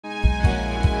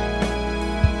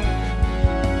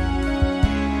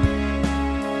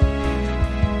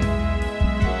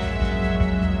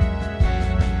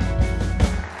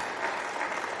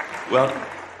Well,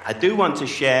 I do want to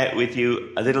share with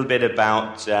you a little bit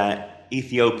about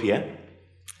Ethiopia,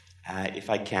 if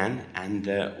I can, and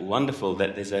wonderful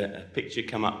that there's a picture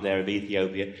come up there of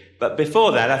Ethiopia. But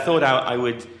before that, I thought I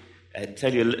would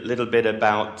tell you a little bit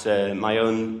about my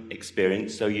own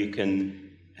experience so you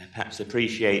can perhaps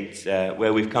appreciate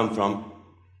where we've come from.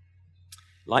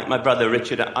 Like my brother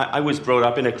Richard, I was brought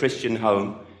up in a Christian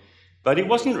home, but it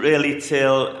wasn't really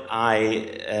till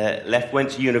I went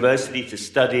to university to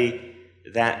study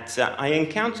that I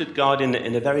encountered God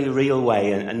in a very real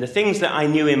way, and the things that I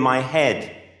knew in my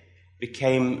head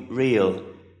became real.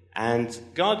 And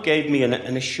God gave me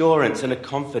an assurance and a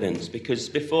confidence, because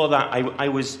before that I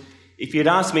was, if you'd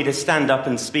asked me to stand up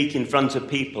and speak in front of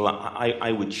people,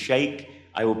 I would shake,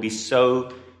 I would be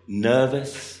so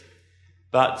nervous.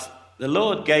 But the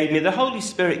Lord gave me, the Holy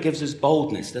Spirit gives us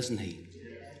boldness, doesn't he?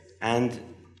 And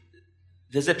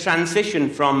there's a transition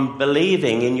from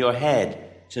believing in your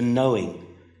head to knowing.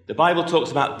 The Bible talks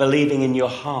about believing in your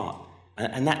heart,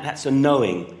 and that's a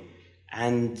knowing.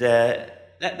 And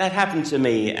that happened to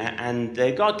me, and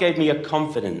God gave me a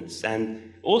confidence.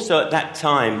 And also at that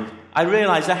time, I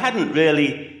realized I hadn't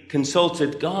really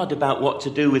consulted God about what to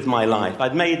do with my life.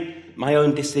 I'd made my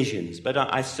own decisions, but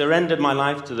I surrendered my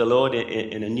life to the Lord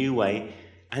in a new way.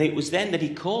 And it was then that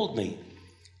he called me.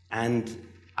 And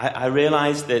I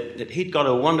realized that he'd got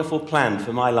a wonderful plan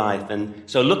for my life. And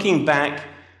so looking back,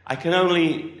 I can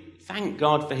only thank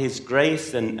God for his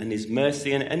grace and his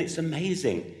mercy. And it's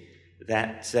amazing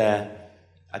that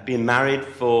I've been married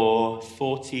for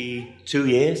 42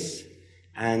 years.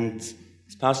 And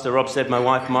as Pastor Rob said, my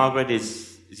wife Margaret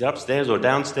is upstairs or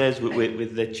downstairs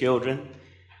with the children.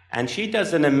 And she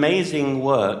does an amazing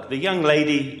work. The young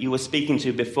lady you were speaking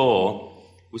to before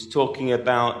was talking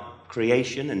about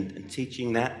creation and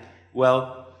teaching that.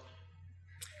 Well,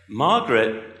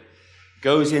 Margaret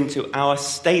goes into our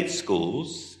state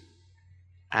schools,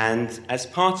 and as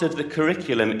part of the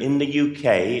curriculum in the UK,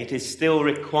 it is still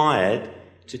required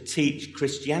to teach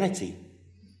Christianity.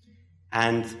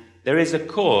 And there is a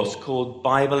course called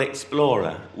Bible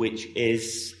Explorer, which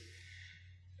is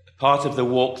part of the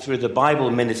Walk Through the Bible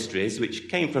Ministries, which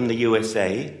came from the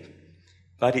USA,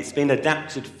 but it's been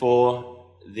adapted for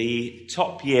the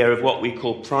top year of what we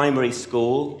call primary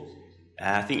school.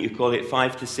 I think you call it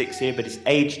 5 to 6 here, but it's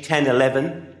age 10,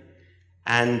 11.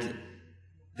 And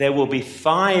there will be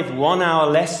 5 one-hour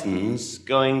lessons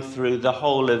going through the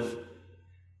whole of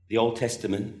the Old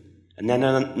Testament, and then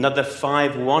another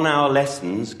 5 one-hour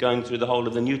lessons going through the whole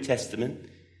of the New Testament.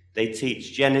 They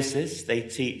teach Genesis, they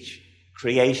teach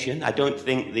creation. I don't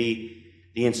think the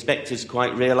inspectors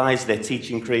quite realize they're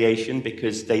teaching creation,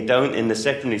 because they don't in the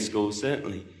secondary school,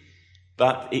 certainly.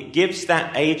 But it gives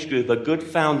that age group a good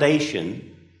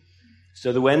foundation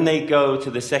so that when they go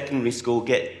to the secondary school,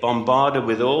 get bombarded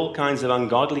with all kinds of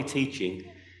ungodly teaching,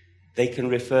 they can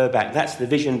refer back. That's the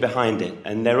vision behind it.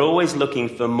 And they're always looking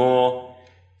for more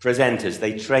presenters.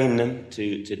 They train them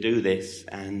to do this.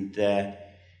 And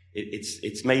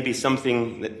it's maybe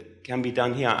something that can be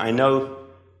done here. I know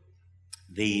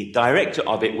the director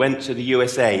of it went to the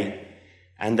USA,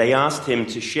 and they asked him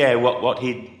to share what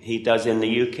he does in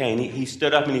the UK. And he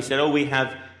stood up and he said, we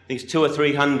have these 200 or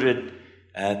 300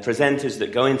 presenters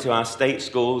that go into our state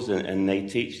schools and they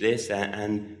teach this.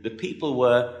 And the people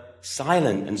were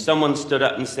silent. And someone stood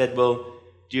up and said, well,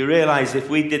 do you realize if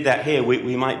we did that here,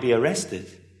 we might be arrested?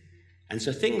 And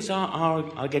so things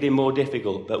are getting more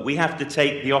difficult, but we have to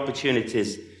take the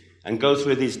opportunities and go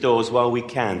through these doors while we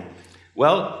can.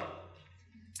 Well,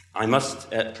 I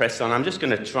must press on. I'm just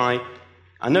going to try.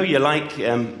 I know you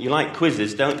like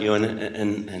quizzes, don't you,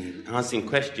 and asking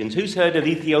questions. Who's heard of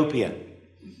Ethiopia?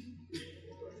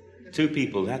 2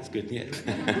 people. That's good. Yeah.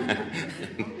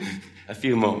 A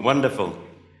few more. Wonderful.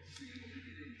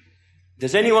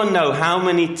 Does anyone know how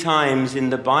many times in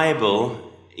the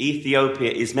Bible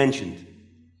Ethiopia is mentioned?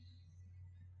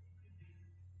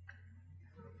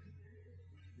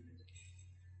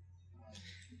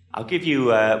 I'll give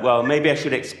you, maybe I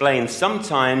should explain.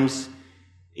 Sometimes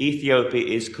Ethiopia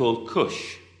is called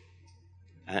Cush,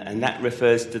 and that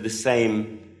refers to the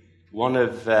same one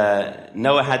of,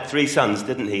 Noah had 3 sons,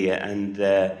 didn't he? And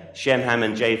Shem, Ham,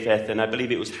 and Japheth, and I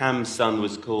believe it was Ham's son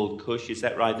was called Cush, is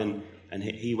that right? And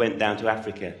he went down to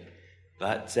Africa.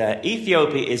 But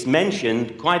Ethiopia is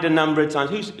mentioned quite a number of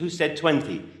times. Who said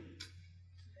 20?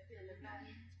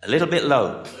 A little bit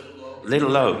low. A little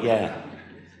low, yeah.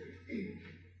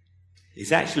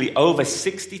 It's actually over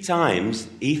 60 times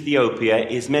Ethiopia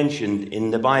is mentioned in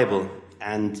the Bible.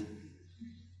 And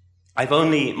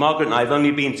Margaret and I have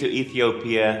only been to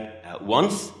Ethiopia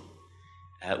once.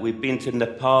 We've been to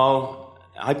Nepal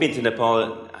I've been to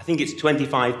Nepal, I think it's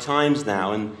 25 times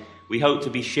now, and we hope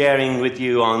to be sharing with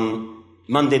you on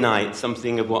Monday night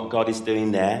something of what God is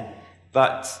doing there.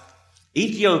 But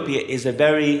Ethiopia is a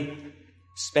very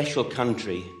special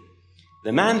country.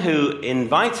 The man who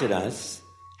invited us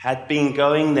had been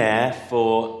going there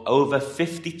for over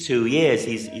 52 years.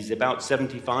 He's about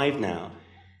 75 now.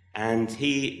 And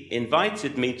he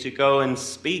invited me to go and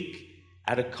speak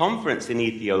at a conference in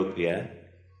Ethiopia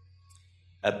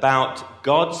about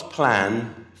God's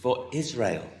plan for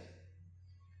Israel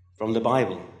from the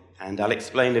Bible. And I'll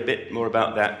explain a bit more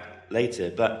about that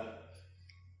later. But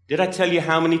did I tell you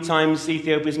how many times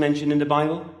Ethiopia is mentioned in the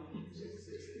Bible?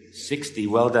 60.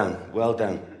 Well done. Well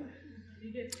done.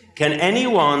 Can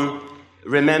anyone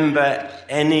remember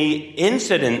any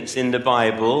incidents in the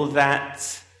Bible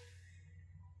that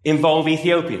involve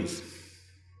Ethiopians?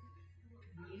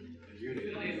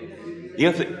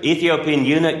 The Ethiopian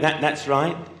eunuch, that's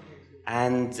right.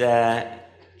 And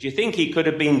do you think he could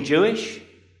have been Jewish?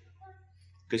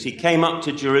 Because he came up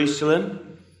to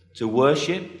Jerusalem to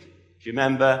worship. Do you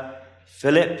remember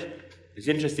Philip? It's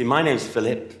interesting, my name's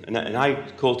Philip, and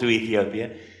I call to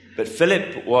Ethiopia. But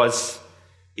Philip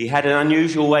he had an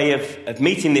unusual way of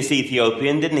meeting this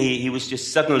Ethiopian, didn't he? He was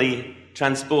just suddenly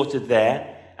transported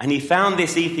there. And he found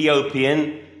this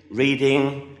Ethiopian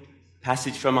reading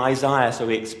passage from Isaiah. So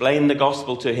he explained the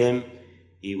gospel to him.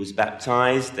 He was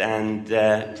baptized, and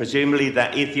presumably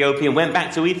that Ethiopian went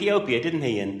back to Ethiopia, didn't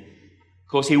he? And of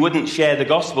course, he wouldn't share the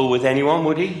gospel with anyone,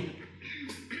 would he?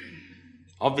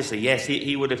 Obviously, yes,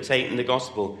 he would have taken the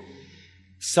gospel.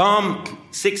 Psalm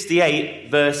 68,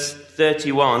 verse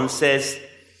 31 says,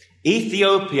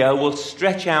 Ethiopia will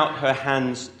stretch out her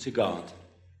hands to God.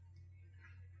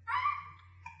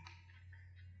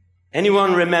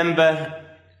 Anyone remember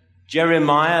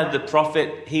Jeremiah, the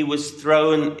prophet? He was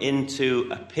thrown into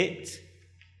a pit.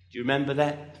 Do you remember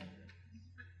that?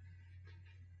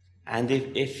 And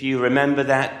if you remember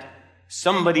that,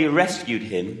 somebody rescued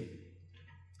him,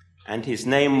 and his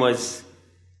name was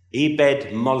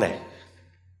Ebed Molech.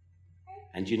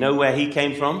 And you know where he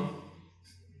came from?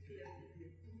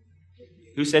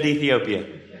 Who said Ethiopia?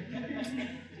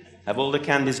 Have all the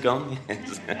candies gone?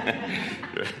 Yes.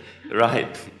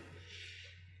 Right.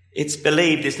 It's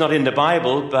believed, it's not in the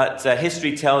Bible, but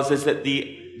history tells us that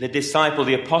the disciple,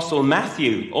 the apostle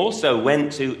Matthew, also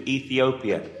went to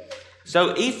Ethiopia.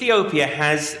 So Ethiopia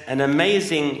has an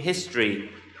amazing history.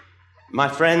 My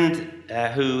friend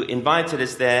who invited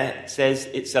us there says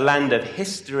it's a land of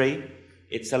history,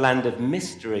 it's a land of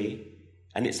mystery,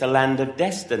 and it's a land of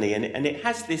destiny. And it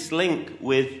has this link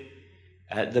with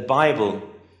the Bible.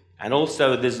 And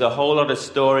also there's a whole lot of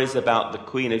stories about the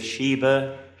Queen of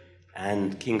Sheba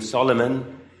and King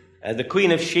Solomon. The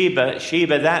Queen of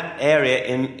Sheba, that area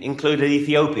included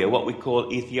Ethiopia, what we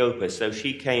call Ethiopia. So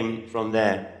she came from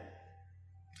there.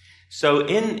 So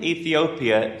in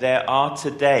Ethiopia, there are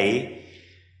today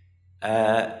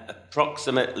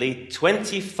approximately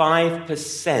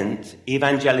 25%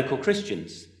 evangelical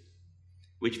Christians,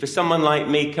 which for someone like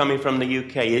me coming from the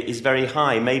UK is very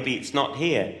high. Maybe it's not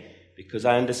here, because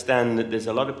I understand that there's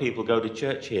a lot of people go to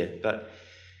church here. But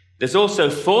there's also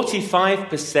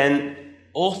 45%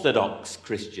 Orthodox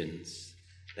Christians.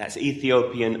 That's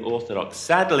Ethiopian Orthodox.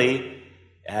 Sadly,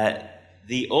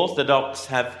 the Orthodox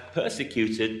have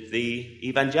persecuted the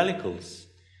evangelicals.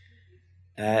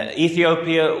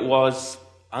 Ethiopia was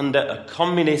under a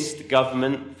communist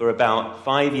government for about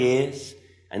 5 years,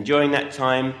 and during that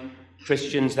time,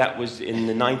 Christians, that was in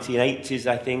the 1980s,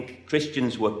 I think,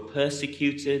 Christians were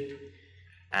persecuted,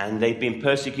 and they've been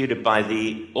persecuted by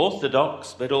the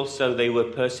Orthodox, but also they were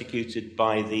persecuted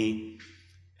by the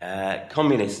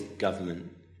communist government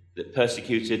that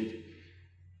persecuted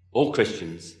all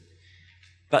Christians.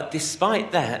 But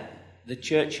despite that, the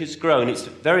church has grown. It's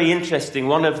very interesting.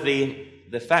 One of the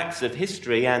facts of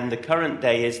history and the current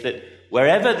day is that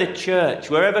wherever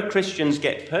Christians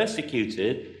get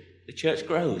persecuted, the church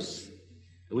grows,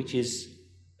 which is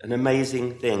an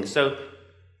amazing thing. So,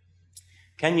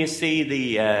 can you see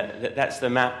that's the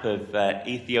map of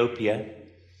Ethiopia?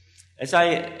 As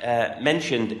I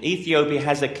mentioned, Ethiopia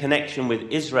has a connection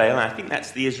with Israel. I think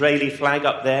that's the Israeli flag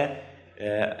up there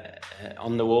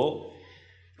on the wall.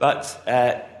 But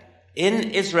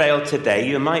in Israel today,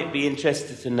 you might be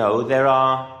interested to know, there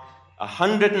are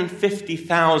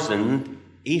 150,000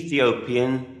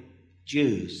 Ethiopian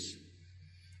Jews.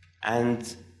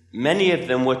 And many of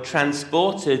them were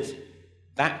transported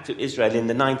back to Israel in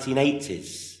the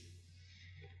 1980s.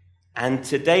 And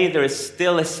today there is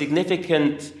still a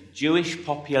significant Jewish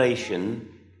population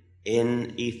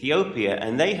in Ethiopia,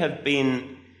 and they have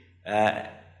been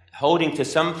holding to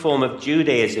some form of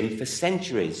Judaism for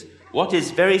centuries. What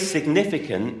is very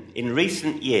significant in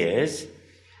recent years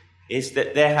is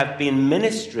that there have been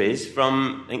ministries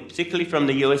from, I think particularly from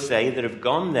the USA, that have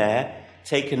gone there,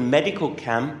 taken medical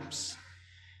camps,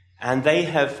 and they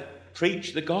have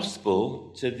preached the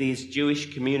gospel to these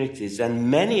Jewish communities,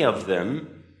 and many of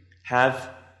them have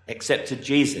accepted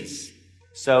Jesus.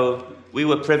 So we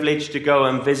were privileged to go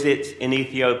and visit in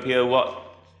Ethiopia what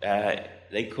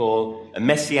they call a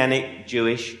Messianic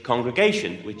Jewish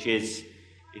congregation, which is,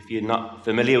 if you're not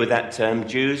familiar with that term,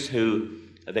 Jews who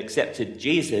have accepted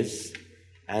Jesus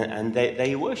and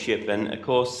they worship. And of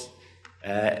course,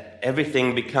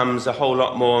 everything becomes a whole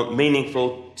lot more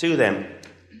meaningful to them.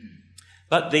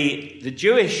 But the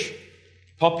Jewish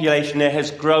population there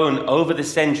has grown over the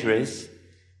centuries,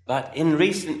 but in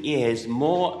recent years,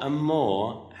 more and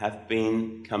more have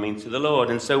been coming to the Lord.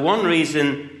 And so one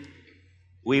reason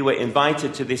we were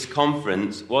invited to this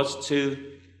conference was to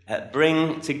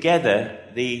bring together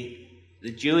the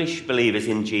Jewish believers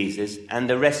in Jesus and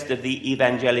the rest of the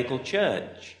evangelical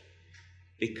church,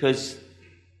 because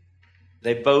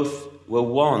they both were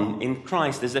one in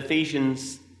Christ. As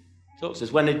Ephesians talks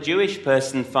us, when a Jewish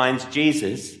person finds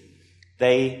Jesus,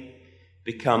 they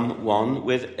become one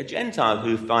with a Gentile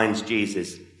who finds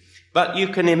Jesus. But you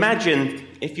can imagine,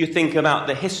 if you think about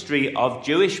the history of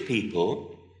Jewish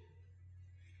people,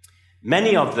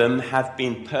 many of them have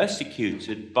been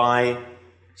persecuted by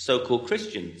so-called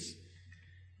Christians.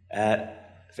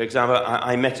 For example,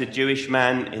 I met a Jewish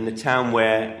man in the town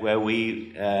where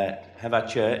we have our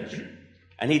church,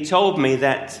 and he told me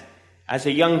that as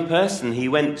a young person he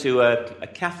went to a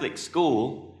Catholic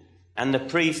school, and the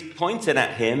priest pointed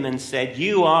at him and said,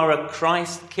 "You are a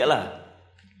Christ killer."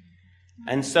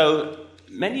 And so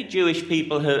many Jewish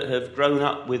people have grown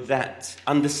up with that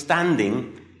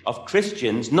understanding of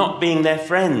Christians not being their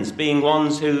friends, being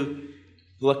ones who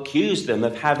accuse them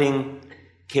of having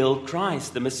killed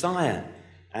Christ, the Messiah.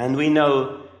 And we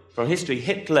know from history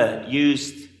Hitler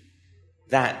used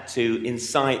that to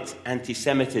incite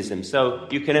anti-Semitism. So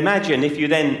you can imagine if you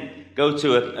then go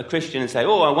to a Christian and say,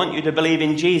 "Oh, I want you to believe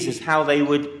in Jesus," how they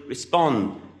would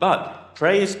respond. But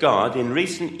praise God, in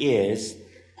recent years,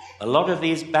 a lot of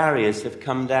these barriers have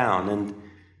come down, and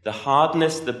the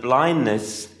hardness, the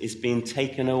blindness is being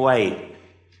taken away.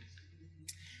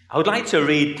 I would like to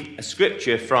read a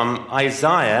scripture from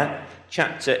Isaiah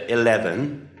chapter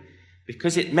 11,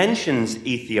 because it mentions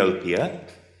Ethiopia.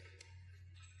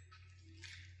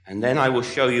 And then I will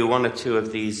show you one or two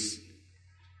of these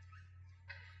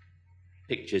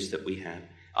pictures that we have.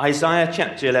 Isaiah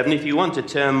chapter 11, if you want to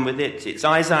turn with it, it's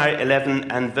Isaiah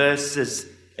 11 and verses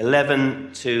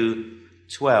 11 to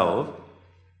 12.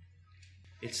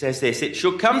 It says this: "It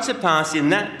shall come to pass in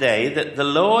that day that the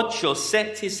Lord shall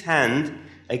set his hand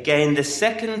again the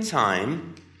second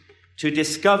time to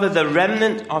discover the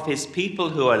remnant of his people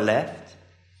who are left,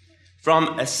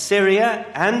 from Assyria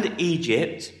and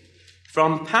Egypt,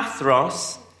 from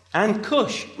Pathros and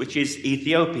Cush," which is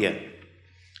Ethiopia,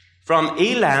 "from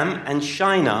Elam and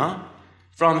Shinar,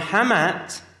 from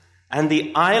Hamath and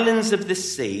the islands of the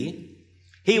sea.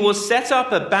 He will set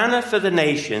up a banner for the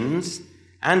nations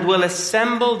and will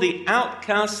assemble the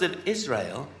outcasts of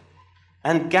Israel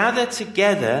and gather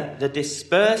together the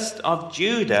dispersed of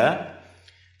Judah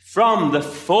from the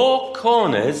four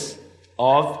corners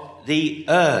of the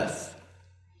earth."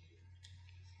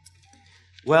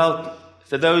 Well,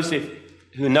 for those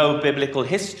who know biblical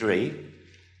history,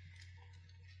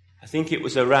 I think it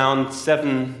was around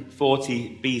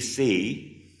 740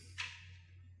 BC,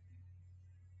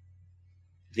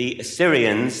 the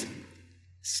Assyrians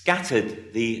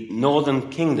scattered the northern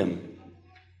kingdom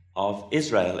of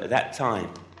Israel at that time.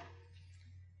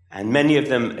 And many of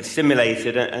them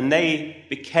assimilated, and they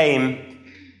became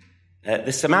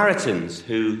the Samaritans,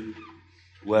 who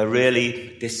were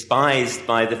really despised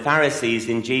by the Pharisees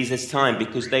in Jesus' time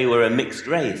because they were a mixed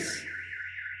race.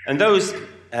 And those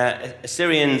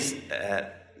Assyrians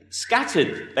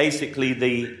scattered basically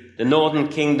the northern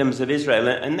kingdoms of Israel,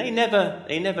 and they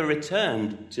never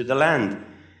returned to the land.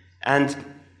 And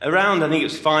around, I think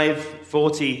it was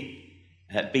 540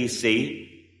 BC,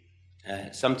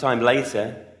 sometime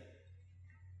later,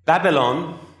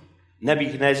 Babylon,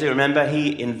 Nebuchadnezzar, remember,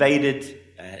 he invaded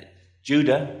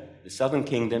Judah, the southern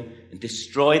kingdom, and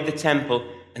destroyed the temple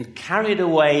and carried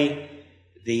away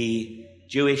the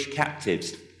Jewish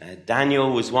captives.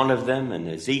 Daniel was one of them, and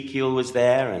Ezekiel was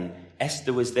there, and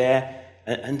Esther was there,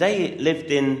 and they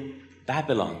lived in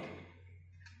Babylon.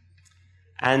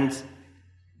 And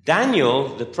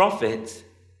Daniel, the prophet,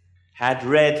 had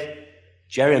read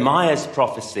Jeremiah's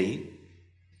prophecy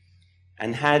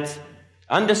and had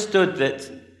understood that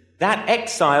that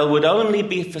exile would only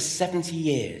be for 70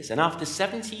 years. And after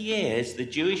 70 years, the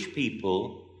Jewish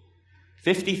people,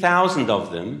 50,000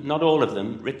 of them, not all of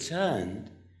them,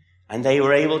 returned. And they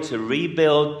were able to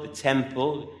rebuild the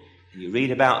temple. You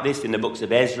read about this in the books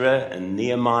of Ezra and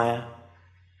Nehemiah.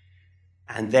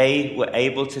 And they were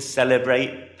able to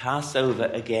celebrate Passover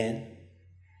again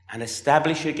and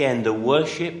establish again the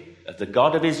worship of the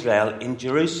God of Israel in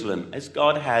Jerusalem, as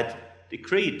God had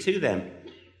decreed to them.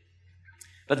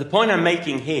 But the point I'm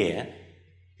making here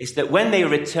is that when they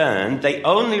returned, they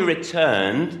only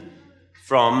returned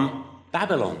from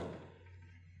Babylon.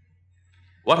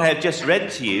 What I have just read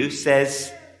to you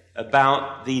says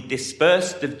about the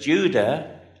dispersed of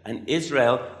Judah and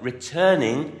Israel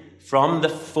returning from the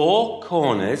four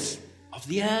corners of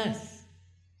the earth.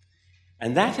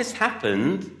 And that has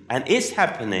happened and is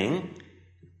happening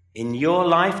in your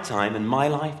lifetime and my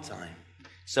lifetime.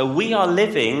 So we are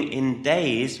living in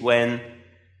days when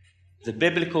the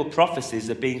biblical prophecies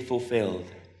are being fulfilled.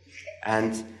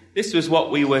 And this was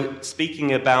what we were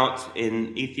speaking about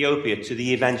in Ethiopia to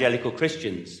the evangelical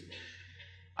Christians.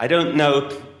 I don't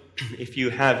know if you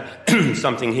have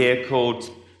something here called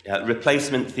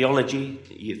replacement theology.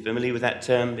 You're familiar with that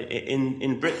term?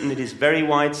 In Britain, it is very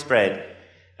widespread.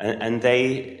 And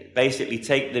they basically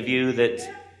take the view that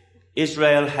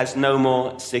Israel has no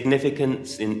more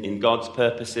significance in God's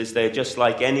purposes. They're just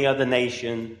like any other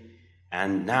nation.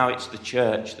 And now it's the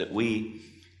church that we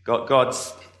got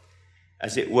God's,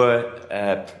 as it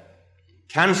were,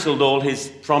 cancelled all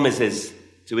his promises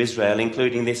to Israel,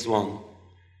 including this one.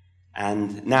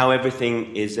 And now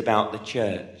everything is about the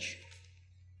church.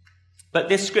 But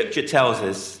this scripture tells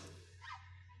us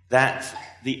that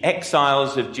the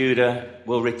exiles of Judah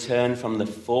will return from the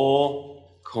four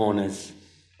corners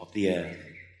of the earth.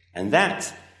 And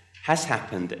that has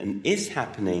happened and is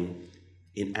happening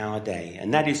in our day.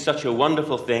 And that is such a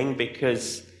wonderful thing,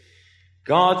 because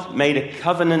God made a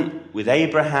covenant with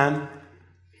Abraham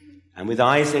and with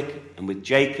Isaac and with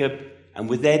Jacob and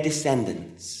with their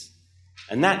descendants.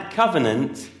 And that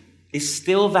covenant is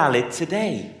still valid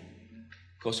today.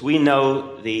 Of course, we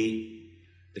know the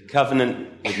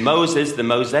covenant with Moses, the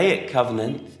Mosaic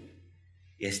covenant.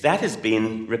 Yes, that has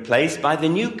been replaced by the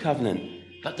new covenant.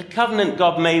 But the covenant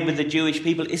God made with the Jewish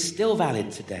people is still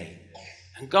valid today.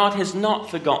 And God has not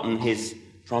forgotten his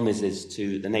promises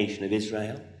to the nation of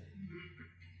Israel.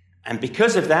 And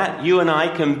because of that, you and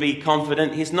I can be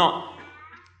confident he's not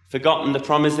forgotten the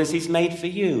promises he's made for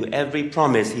you. Every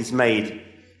promise he's made,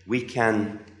 we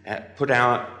can put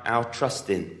our trust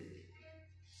in.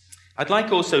 I'd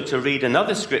like also to read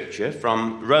another scripture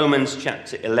from Romans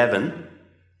chapter 11.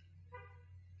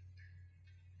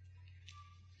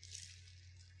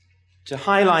 To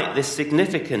highlight the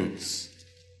significance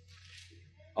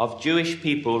of Jewish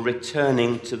people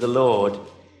returning to the Lord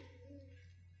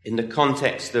in the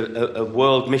context of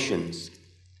world missions.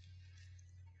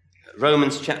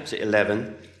 Romans chapter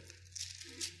 11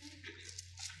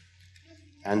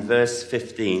 and verse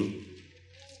 15.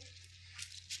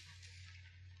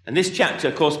 And this chapter,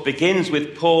 of course, begins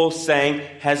with Paul saying,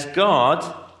 has God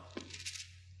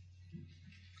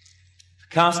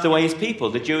cast away his people,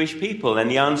 the Jewish people? And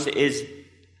the answer is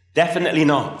definitely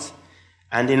not.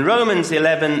 And in Romans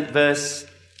 11, verse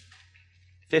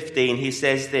 15, he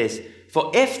says this,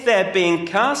 for if their being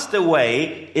cast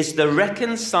away is the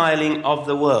reconciling of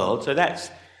the world, so that's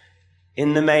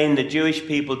in the main, the Jewish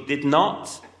people did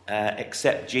not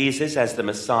accept Jesus as the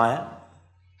Messiah.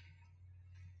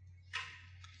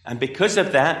 And because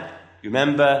of that,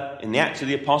 remember in the Acts of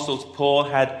the Apostles, Paul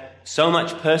had so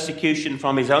much persecution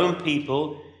from his own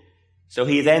people, so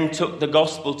he then took the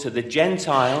gospel to the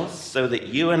Gentiles so that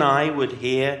you and I would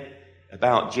hear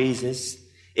about Jesus.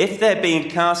 If their being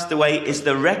cast away is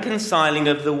the reconciling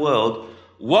of the world,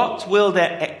 what will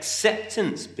their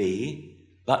acceptance be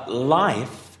but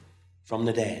life from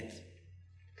the dead?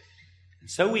 And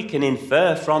so we can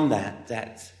infer from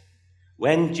that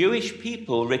when Jewish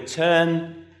people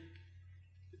return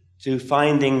to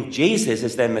finding Jesus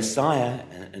as their Messiah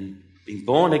and being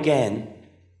born again,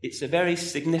 it's a very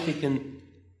significant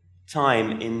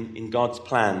time in God's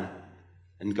plan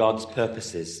and God's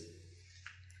purposes.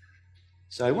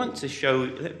 So I want to show,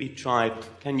 let me try,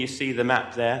 can you see the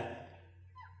map there?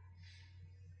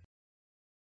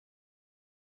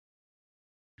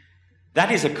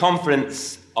 That is a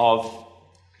conference of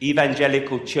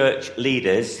evangelical church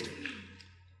leaders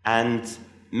and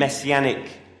messianic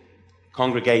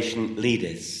congregation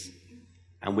leaders.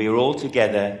 And we were all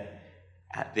together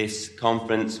at this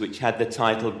conference, which had the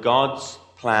title God's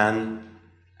Plan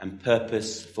and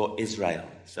Purpose for Israel.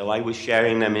 So I was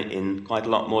sharing them in quite a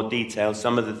lot more detail.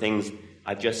 Some of the things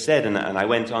I've just said, and I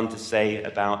went on to say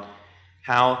about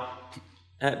how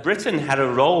Britain had a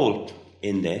role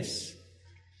in this,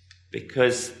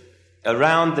 because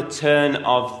around the turn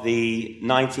of the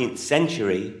 19th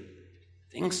century,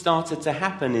 things started to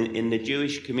happen in the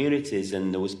Jewish communities,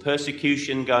 and there was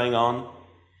persecution going on.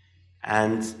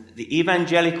 And the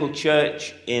evangelical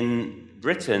church in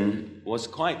Britain was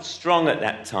quite strong at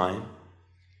that time.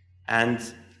 And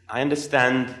I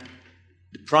understand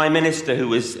the Prime Minister, who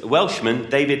was a Welshman,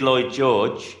 David Lloyd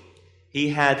George, he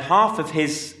had half of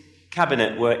his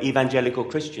cabinet were evangelical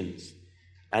Christians.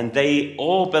 And they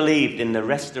all believed in the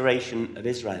restoration of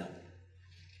Israel.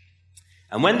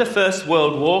 And when the First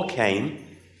World War came,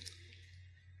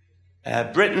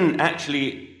 Britain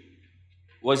actually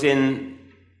was in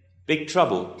big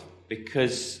trouble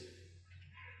because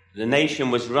the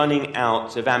nation was running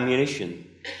out of ammunition,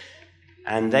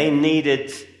 and they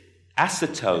needed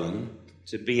acetone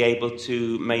to be able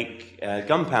to make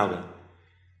gunpowder.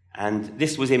 And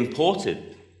this was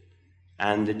imported,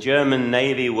 and the German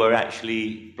Navy were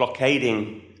actually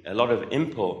blockading a lot of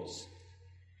imports.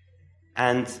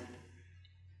 And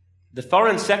the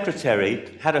Foreign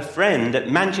Secretary had a friend at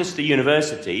Manchester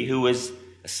University who was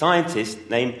a scientist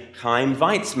named Chaim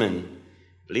Weizmann.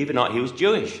 Believe it or not, he was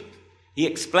Jewish. He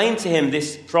explained to him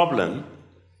this problem,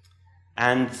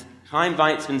 and Chaim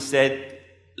Weizmann said,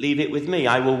 "Leave it with me.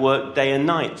 I will work day and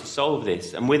night to solve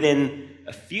this." And within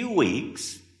a few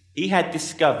weeks, he had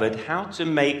discovered how to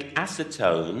make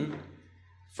acetone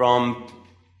from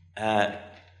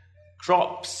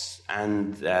crops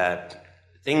and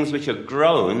things which are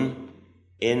grown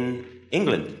in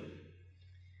England.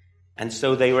 And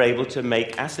so they were able to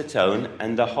make acetone,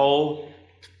 and the whole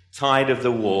tide of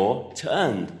the war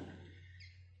turned.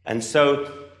 And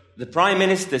so the Prime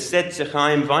Minister said to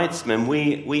Chaim Weizmann,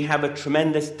 we have a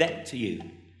tremendous debt to you.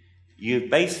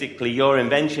 Your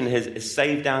invention has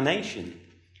saved our nation.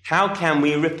 How can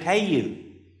we repay you?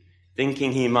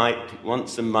 Thinking he might want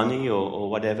some money or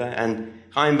whatever. And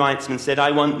Chaim Weizmann said,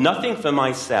 "I want nothing for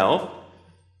myself.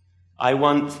 I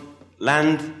want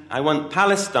land, I want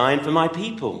Palestine for my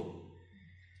people."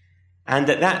 And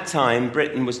at that time,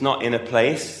 Britain was not in a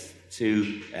place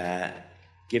to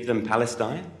give them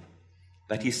Palestine.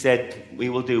 But he said, "We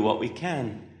will do what we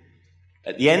can."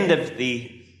 At the end of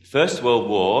the First World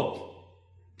War,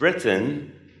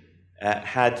 Britain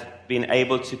had been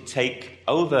able to take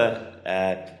over,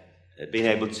 been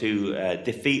able to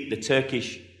defeat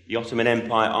the Ottoman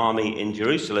Empire army in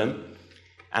Jerusalem,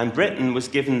 and Britain was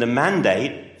given the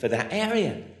mandate for that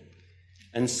area.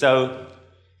 And so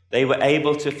they were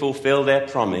able to fulfill their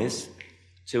promise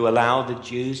to allow the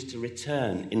Jews to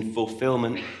return in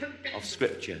fulfillment of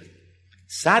Scripture.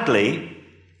 Sadly,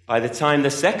 by the time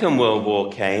the Second World War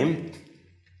came,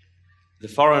 the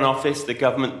Foreign Office, the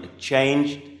government had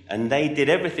changed, and they did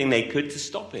everything they could to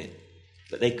stop it.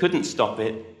 But they couldn't stop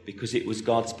it because it was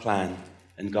God's plan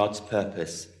and God's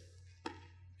purpose.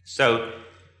 So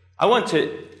I want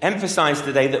to emphasize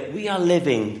today that we are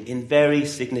living in very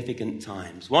significant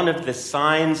times. One of the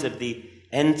signs of the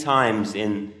end times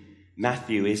in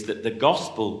Matthew is that the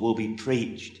gospel will be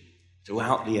preached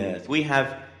throughout the earth. We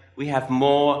have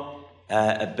more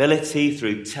ability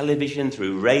through television,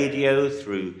 through radio,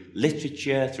 through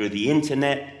literature, through the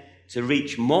internet, to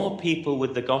reach more people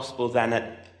with the gospel than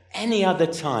at any other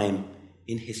time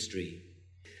in history.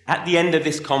 At the end of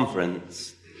this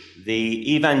conference,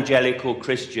 the evangelical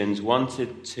Christians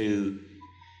wanted to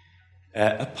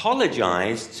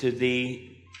apologize to the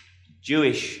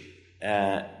Jewish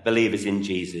believers in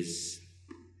Jesus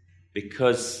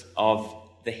because of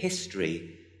the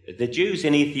history. The Jews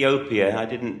in Ethiopia, I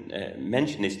didn't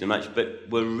mention this too much, but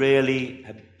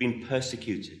have been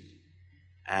persecuted.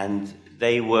 And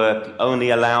they were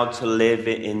only allowed to live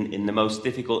in the most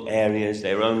difficult areas.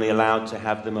 They were only allowed to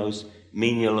have the most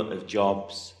menial of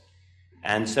jobs.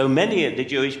 And so many of the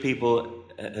Jewish people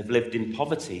have lived in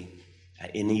poverty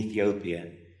in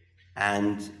Ethiopia.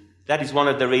 And that is one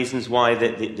of the reasons why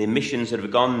the missions that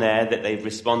have gone there, that they've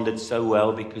responded so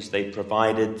well, because they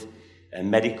provided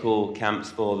medical camps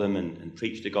for them and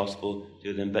preached the gospel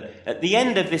to them. But at the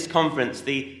end of this conference,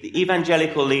 the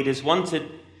evangelical leaders wanted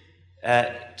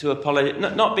to apologize,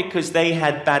 not because they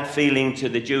had bad feeling to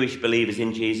the Jewish believers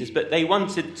in Jesus, but they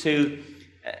wanted to,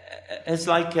 as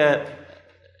like a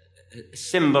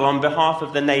symbol on behalf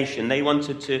of the nation, they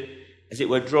wanted to, as it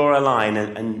were, draw a line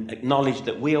and acknowledge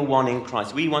that we are one in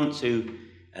Christ. We want to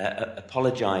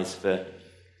apologize for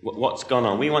what's gone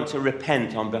on. We want to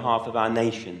repent on behalf of our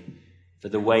nation for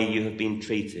the way you have been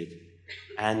treated.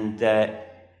 And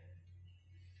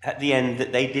at the end,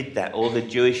 that they did that. All the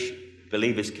Jewish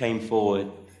believers came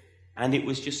forward And it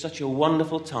was just such a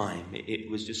wonderful time. It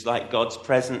was just like God's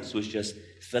presence was just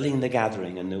filling the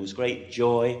gathering, and there was great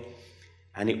joy.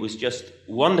 And it was just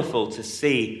wonderful to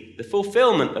see the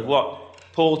fulfillment of what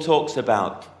Paul talks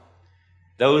about.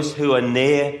 Those who are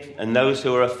near and those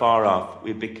who are afar off,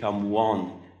 we become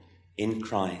one in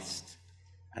Christ.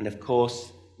 And of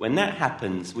course, when that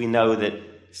happens, we know that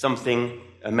something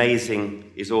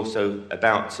amazing is also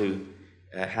about to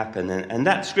happen. And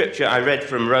that scripture I read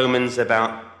from Romans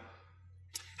about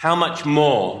how much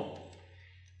more,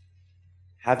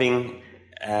 having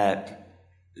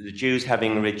the Jews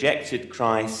having rejected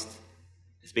Christ,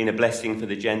 has been a blessing for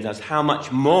the Gentiles. How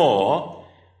much more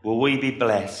will we be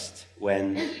blessed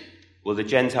will the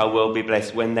Gentile world be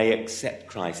blessed when they accept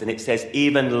Christ? And it says,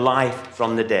 even life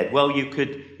from the dead. Well, you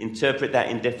could interpret that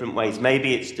in different ways.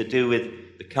 Maybe it's to do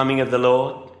with the coming of the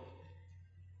Lord.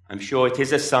 I'm sure it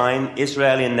is a sign.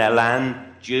 Israel in their land,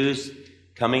 Jews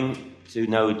coming to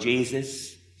know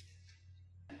Jesus.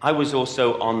 I was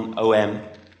also on OM.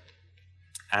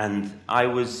 And I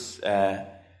was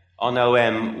on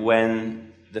OM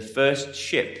when the first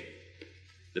ship,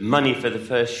 the money for the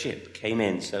first ship came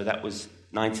in. So that was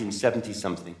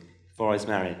 1970-something, before I was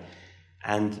married.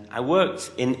 And I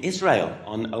worked in Israel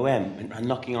on OM, and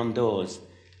knocking on doors.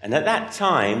 And at that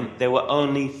time, there were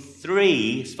only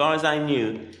 3, as far as I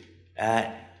knew,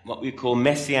 what we call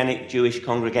Messianic Jewish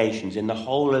congregations in the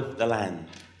whole of the land.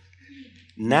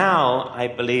 Now, I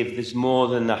believe there's more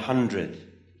than 100.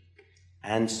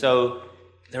 And so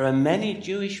there are many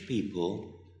Jewish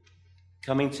people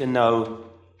coming to know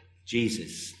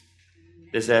Jesus.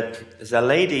 There's a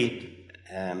lady,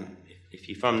 if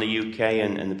you're from the UK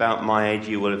and about my age,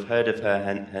 you will have heard of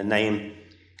her. Her name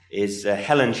is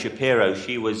Helen Shapiro.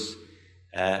 She was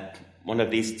one of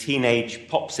these teenage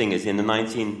pop singers in the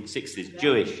 1960s,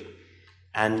 Jewish.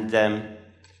 And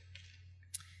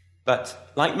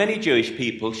but like many Jewish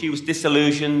people, she was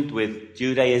disillusioned with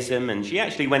Judaism, and she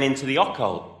actually went into the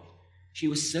occult. She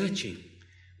was searching.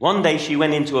 One day she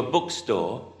went into a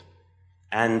bookstore,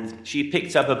 and she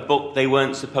picked up a book they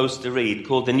weren't supposed to read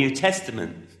called the New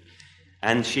Testament.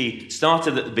 And she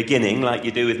started at the beginning, like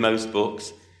you do with most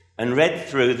books, and read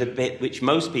through the bit which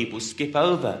most people skip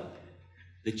over,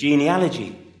 the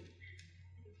genealogy.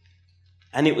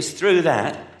 And it was through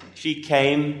that she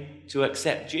came to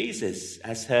accept Jesus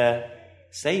as her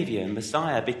Savior and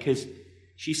Messiah, because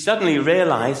she suddenly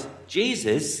realized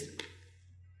Jesus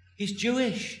is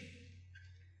Jewish.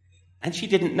 And she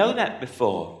didn't know that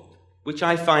before, which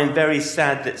I find very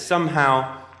sad that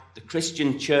somehow the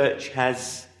Christian church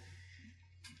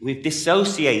we've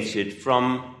dissociated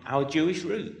from our Jewish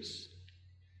roots,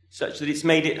 such that it's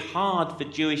made it hard for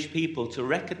Jewish people to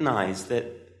recognize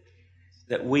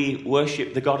that we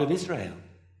worship the God of Israel.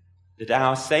 That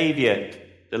our Savior,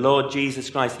 the Lord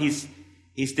Jesus Christ,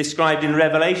 he's described in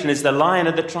Revelation as the Lion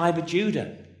of the tribe of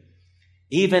Judah.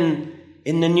 Even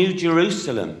in the New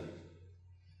Jerusalem,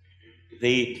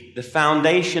 the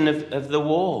foundation of the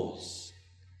walls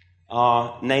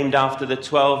are named after the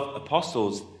 12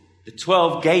 apostles. The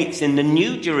 12 gates in the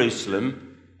New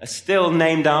Jerusalem are still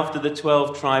named after the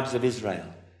 12 tribes of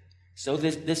Israel. So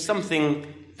there's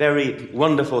something very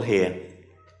wonderful here.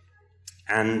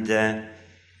 And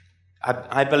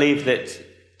I believe that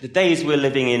the days we're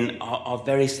living in are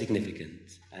very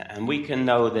significant. And we can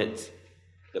know that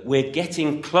we're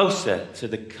getting closer to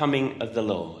the coming of the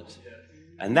Lord.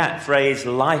 And that phrase,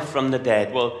 life from the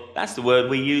dead, well, that's the word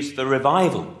we use for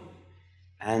revival.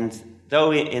 And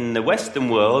though in the Western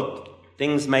world,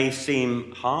 things may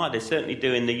seem hard, they certainly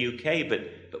do in the UK,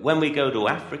 but when we go to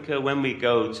Africa, when we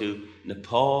go to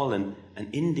Nepal and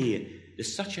India,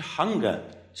 there's such a hunger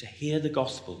to hear the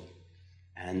gospel.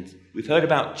 And we've heard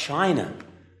about China.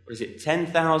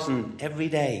 10,000 every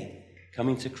day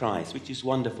coming to Christ, which is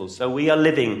wonderful. So we are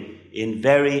living in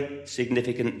very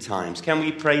significant times. Can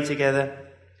we pray together?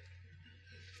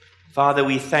 Father,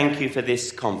 we thank you for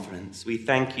this conference. We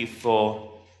thank you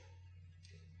for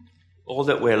all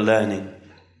that we're learning,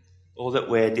 all that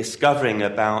we're discovering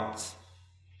about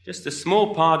just a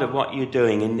small part of what you're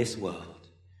doing in this world.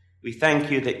 We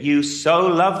thank you that you so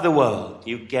loved the world,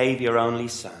 you gave your only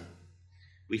Son.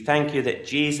 We thank you that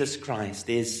Jesus Christ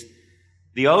is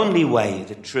the only way,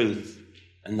 the truth,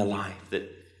 and the life, that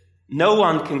no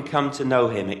one can come to know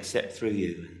him except through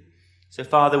you. So,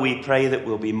 Father, we pray that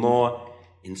we'll be more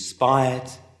inspired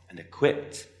and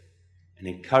equipped and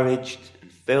encouraged and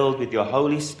filled with your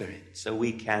Holy Spirit so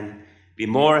we can be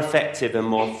more effective and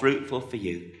more fruitful for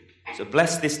you. So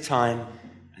bless this time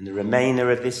and the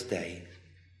remainder of this day.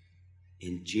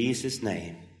 In Jesus'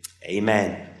 name,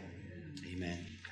 amen.